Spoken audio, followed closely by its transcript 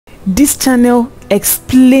This channel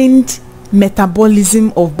explained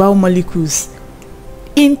metabolism of biomolecules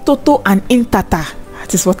in toto and in tata.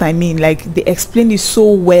 That is what I mean. Like, they explained it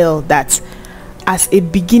so well that as a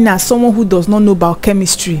beginner, someone who does not know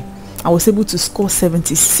biochemistry, I was able to score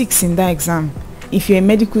 76 in that exam. If you're a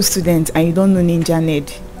medical student and you don't know Ninja Ned,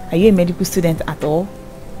 are you a medical student at all?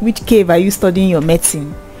 Which cave are you studying your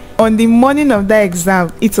medicine? On the morning of that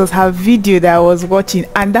exam, it was her video that I was watching,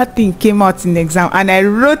 and that thing came out in the exam, and I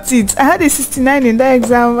wrote it. I had a 69 in that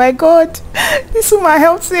exam. My God, this woman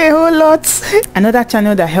helped me a whole lot. Another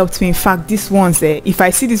channel that helped me, in fact, this one's if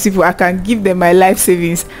I see these people, I can give them my life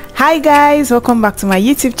savings. Hi guys, welcome back to my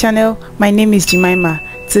YouTube channel. My name is Jemima.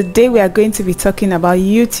 Today we are going to be talking about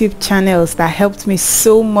YouTube channels that helped me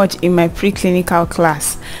so much in my preclinical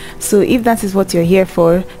class. So if that is what you're here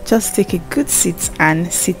for, just take a good seat and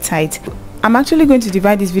sit tight. I'm actually going to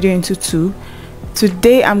divide this video into two.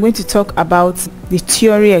 Today I'm going to talk about the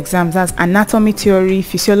theory exams, that's anatomy theory,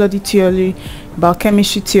 physiology theory,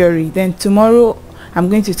 biochemistry theory. Then tomorrow I'm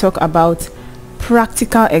going to talk about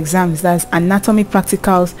practical exams, that's anatomy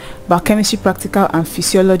practicals, biochemistry practical, and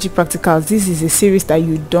physiology practicals. This is a series that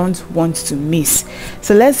you don't want to miss.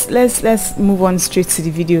 So let's move on straight to the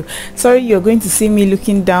video. Sorry, you're going to see me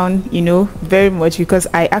looking down, very much, because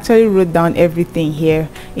I actually wrote down everything here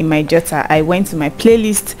in my jotter. I went to my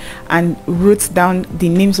playlist and wrote down the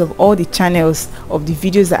names of all the channels of the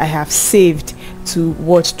videos that I have saved to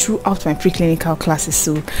watch throughout my preclinical classes.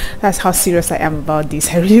 So that's how serious I am about this.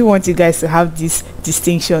 I really want you guys to have this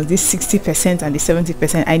distinction, this 60% and the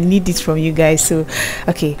 70%. I need it from you guys. So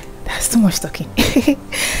okay, that's too much talking.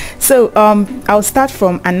 So I'll start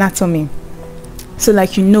from anatomy. So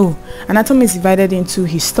like anatomy is divided into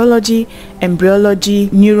histology, embryology,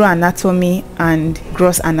 neuroanatomy, and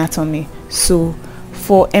gross anatomy. So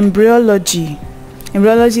for embryology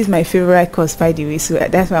is my favorite course, by the way, so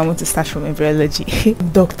that's why I want to start from embryology.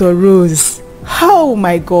 Dr. Rose, oh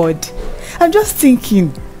my God, I'm just thinking,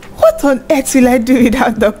 what on earth will I do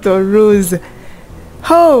without Dr. Rose?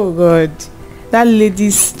 Oh God, that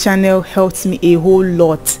lady's channel helped me a whole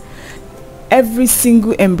lot. Every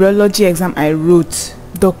single embryology exam I wrote,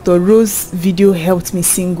 Dr. Rose's video helped me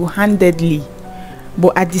single-handedly.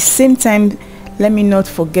 But at the same time, let me not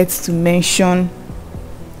forget to mention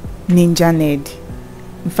Ninja Ned.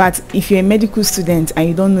 In fact, if you're a medical student and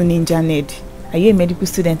you don't know Ninja Ned, are you a medical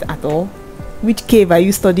student at all? Which cave are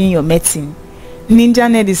you studying your medicine?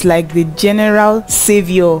 Ninja Ned is like the general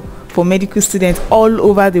savior for medical students all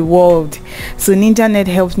over the world. So Ninja Ned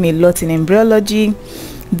helped me a lot in embryology.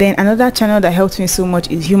 Then another channel that helped me so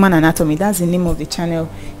much is human anatomy. That's the name of the channel.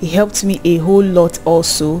 It helped me a whole lot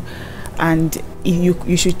also, and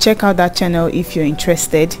you should check out that channel if you're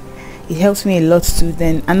interested. It helps me a lot too.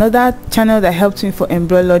 Then another channel that helped me for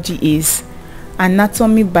embryology is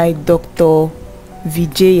Anatomy by Dr.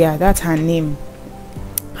 Vijaya. That's her name.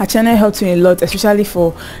 Her channel helped me a lot, especially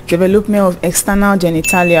for development of external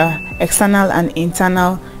genitalia, external and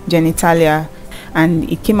internal genitalia. And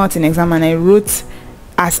it came out in exam, and I wrote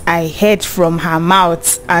as I heard from her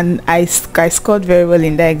mouth, and I scored very well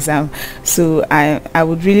in that exam. So I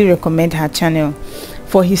would really recommend her channel.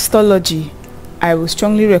 For histology, I would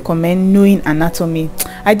strongly recommend Knowing Anatomy.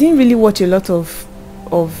 I didn't really watch a lot of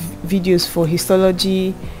videos for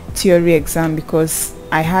histology theory exam because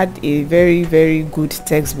I had a very good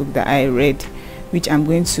textbook that I read, which I'm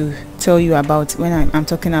going to tell you about when I'm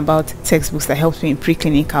talking about textbooks that helped me in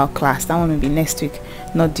preclinical class. That one will be next week,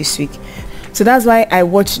 not this week. So that's why I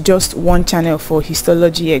watched just one channel for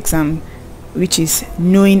histology exam, which is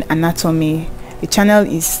Knowing Anatomy. The channel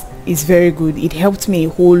is very good. It helped me a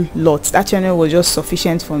whole lot. That channel was just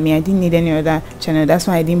sufficient for me. I didn't need any other channel. That's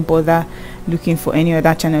why I didn't bother looking for any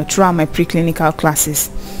other channel throughout my preclinical classes.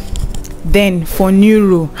 Then for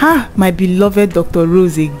neuro, my beloved Dr.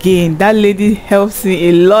 Rose again. That lady helps me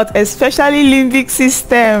a lot, especially limbic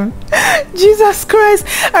system. Jesus Christ,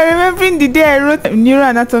 I remember in the day I wrote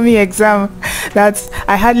neuroanatomy exam that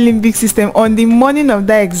I had limbic system. On the morning of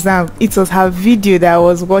that exam, it was her video that I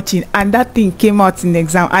was watching, and that thing came out in the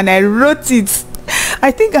exam, and I wrote it.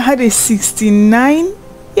 I think I had a 69.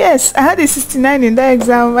 Yes, I had a 69 in that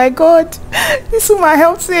exam. My God, this woman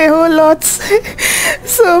helped me a whole lot.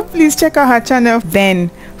 So please check out her channel. Then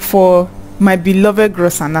for my beloved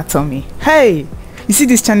gross anatomy, hey, you see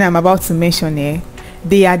this channel I'm about to mention here?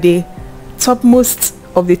 They are the topmost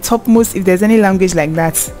of the topmost, if there's any language like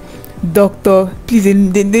that. Dr. Please,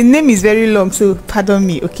 the name is very long, so pardon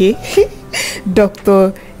me, okay?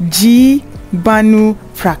 Dr. G. Banu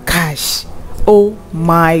Prakash. Oh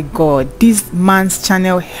my God, this man's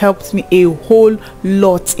channel helped me a whole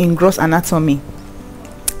lot in gross anatomy.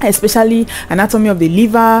 especially anatomy of the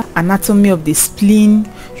liver, anatomy of the spleen,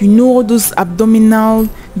 you know, all those abdominal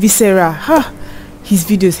viscera. His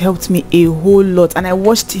videos helped me a whole lot, and I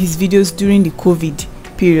watched his videos during the COVID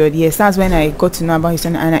period. Yes, that's when I got to know about his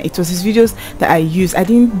channel, and it was his videos that I used. I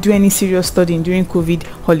didn't do any serious studying during COVID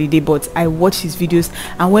holiday, but I watched his videos,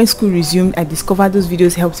 and when school resumed, I discovered those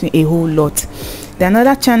videos helped me a whole lot. The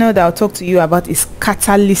another channel that I'll talk to you about is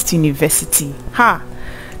Catalyst University.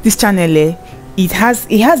 This channel, it has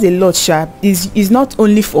a lot sharp. Is not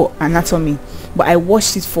only for anatomy, but I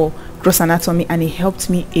watched it for gross anatomy, and it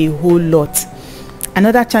helped me a whole lot.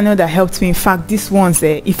 Another channel that helped me, in fact, this one's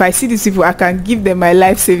if I see these people, I can give them my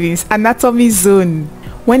life savings. Anatomy Zone.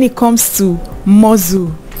 When it comes to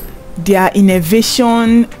muscle, their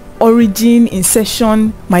innervation, origin,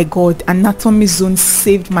 insertion, my God, Anatomy Zone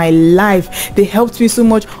saved my life. They helped me so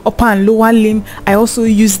much. Upper and lower limb, I also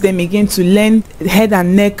used them again to learn head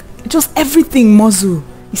and neck, just everything muscle.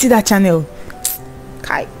 You see that channel?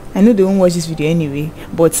 Kai, I know they won't watch this video anyway,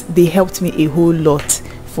 but they helped me a whole lot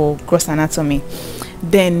for gross anatomy.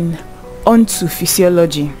 Then on to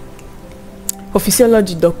physiology. For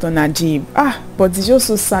physiology, Dr. Najib. But it's just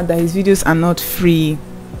so sad that his videos are not free.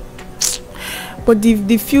 But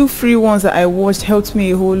the few free ones that I watched helped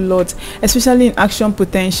me a whole lot, especially in action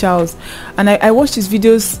potentials. And I watched his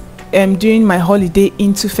videos during my holiday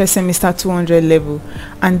into first semester 200 level,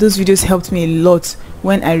 and those videos helped me a lot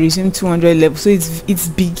when I resumed 200 level. So it's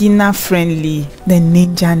beginner friendly. Then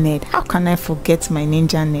Ninja Nerd. How can I forget my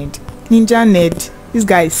Ninja Nerd? Ninja Nerd, this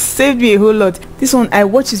guy saved me a whole lot. This one, I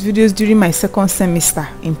watched his videos during my second semester,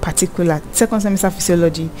 in particular second semester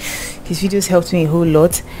physiology. His videos helped me a whole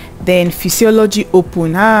lot. Then Physiology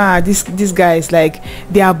Open. These guys, like,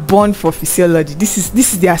 they are born for physiology. This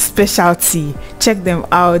is their specialty. Check them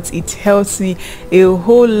out. It helps me a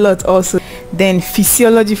whole lot also. Then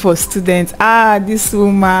Physiology for Students. This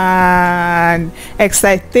woman,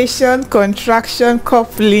 excitation, contraction,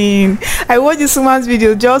 coupling. I watched this woman's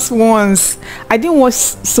video just once. I didn't watch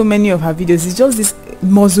so many of her videos. It's just this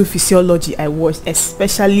muscle physiology I watched,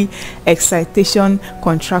 especially excitation,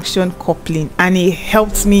 contraction, coupling, and it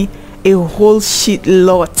helped me a whole shit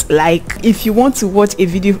lot. Like, if you want to watch a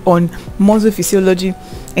video on muscle physiology,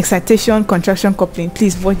 excitation, contraction, coupling,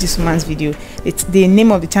 please watch this woman's video. The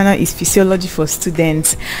name of the channel is Physiology for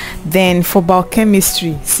Students. Then for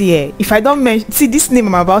biochemistry, if I don't mention, this name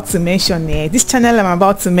I'm about to mention, this channel I'm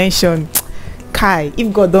about to mention, Kai,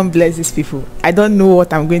 if God don't bless these people, I don't know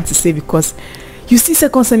what I'm going to say, because you see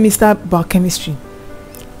second semester biochemistry,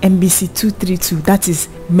 MBC 232, that is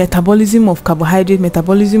metabolism of carbohydrate,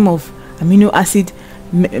 metabolism of amino acid,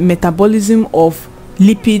 metabolism of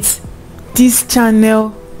lipids. This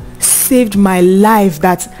channel saved my life,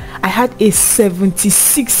 that I had a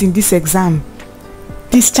 76 in this exam.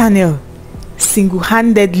 This channel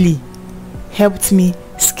single-handedly helped me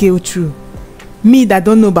scale through. Me that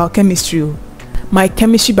don't know about chemistry, my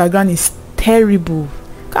chemistry background is terrible.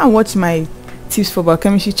 Come watch my tips for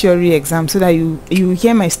biochemistry theory exam so that you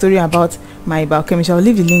hear my story about my biochemistry. I'll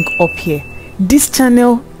leave the link up here. This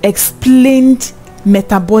channel explained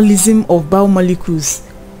metabolism of biomolecules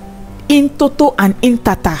in toto and in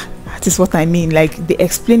tata. That is what I mean. Like, they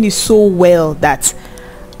explained it so well that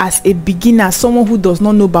as a beginner, someone who does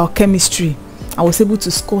not know biochemistry, I was able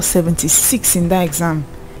to score 76 in that exam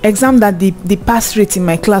that the pass rate in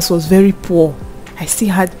my class was very poor. I still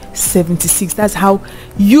had 76. That's how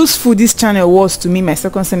useful this channel was to me, my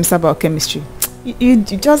second semester biochemistry. You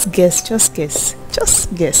just guess.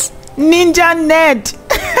 Ninja Nerd.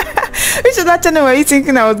 Which other channel were you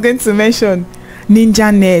thinking I was going to mention?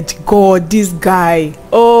 Ninja Nerd. God, this guy,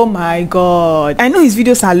 oh my God. I know his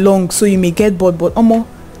videos are long, so you may get bored, but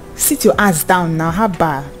sit your ass down now. How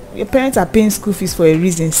bad? Your parents are paying school fees for a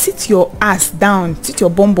reason. Sit your ass down, sit your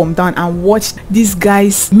bum down, and watch this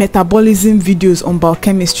guy's metabolism videos on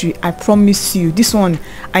biochemistry. I promise you, this one,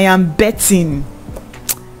 I am betting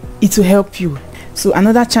it will help you. So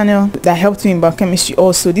another channel that helped me in biochemistry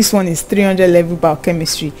also, this one is 300 level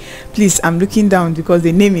biochemistry. Please, I'm looking down because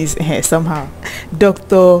the name is somehow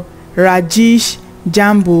Dr. Rajesh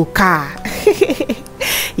Jambuka.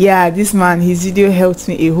 Yeah, this man, his video helped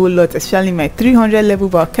me a whole lot, especially my 300 level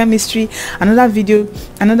biochemistry. Another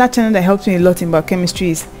channel that helped me a lot in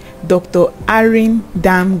biochemistry is Dr. Arin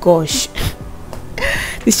Damgosh.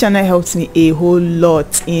 This channel helped me a whole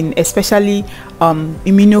lot in especially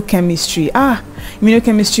immunochemistry.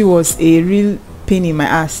 Immunochemistry was a real pain in my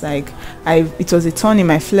ass. Like, it was a thorn in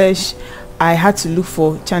my flesh. I had to look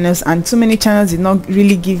for channels, and so many channels did not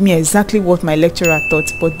really give me exactly what my lecturer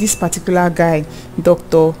thought. But this particular guy,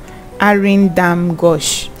 Dr. Arin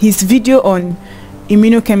Damgosh, his video on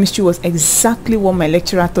immunochemistry was exactly what my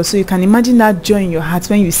lecturer taught. So you can imagine that joy in your heart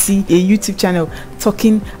when you see a YouTube channel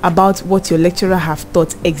talking about what your lecturer have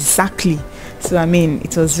taught exactly. So I mean,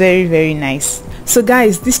 it was very, very nice. So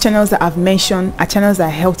guys, these channels that I've mentioned are channels that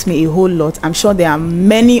helped me a whole lot. I'm sure there are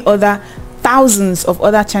many other thousands of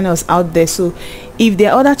other channels out there. So if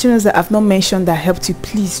there are other channels that I've not mentioned that helped you,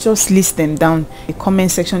 please just list them down in the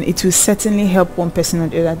comment section. It will certainly help one person or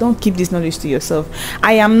the other. Don't keep this knowledge to yourself.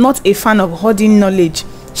 I am not a fan of hoarding knowledge.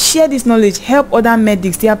 Share this knowledge, help other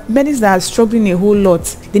medics. There are medics that are struggling a whole lot.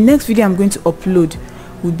 The next video I'm going to upload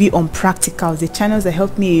will be on practicals, the channels that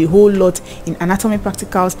helped me a whole lot in anatomy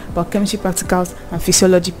practicals, biochemistry practicals, and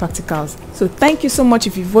physiology practicals. So thank you so much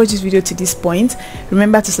if you've watched this video to this point.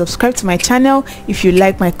 Remember to subscribe to my channel. If you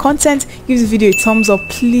like my content, give this video a thumbs up,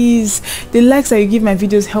 please. The likes that you give my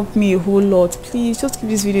videos help me a whole lot. Please just give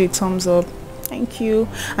this video a thumbs up. Thank you.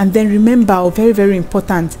 And then remember, very, very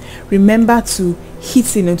important, remember to hit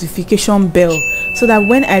the notification bell so that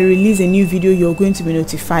when I release a new video, you're going to be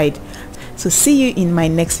notified. So see you in my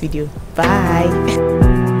next video. Bye.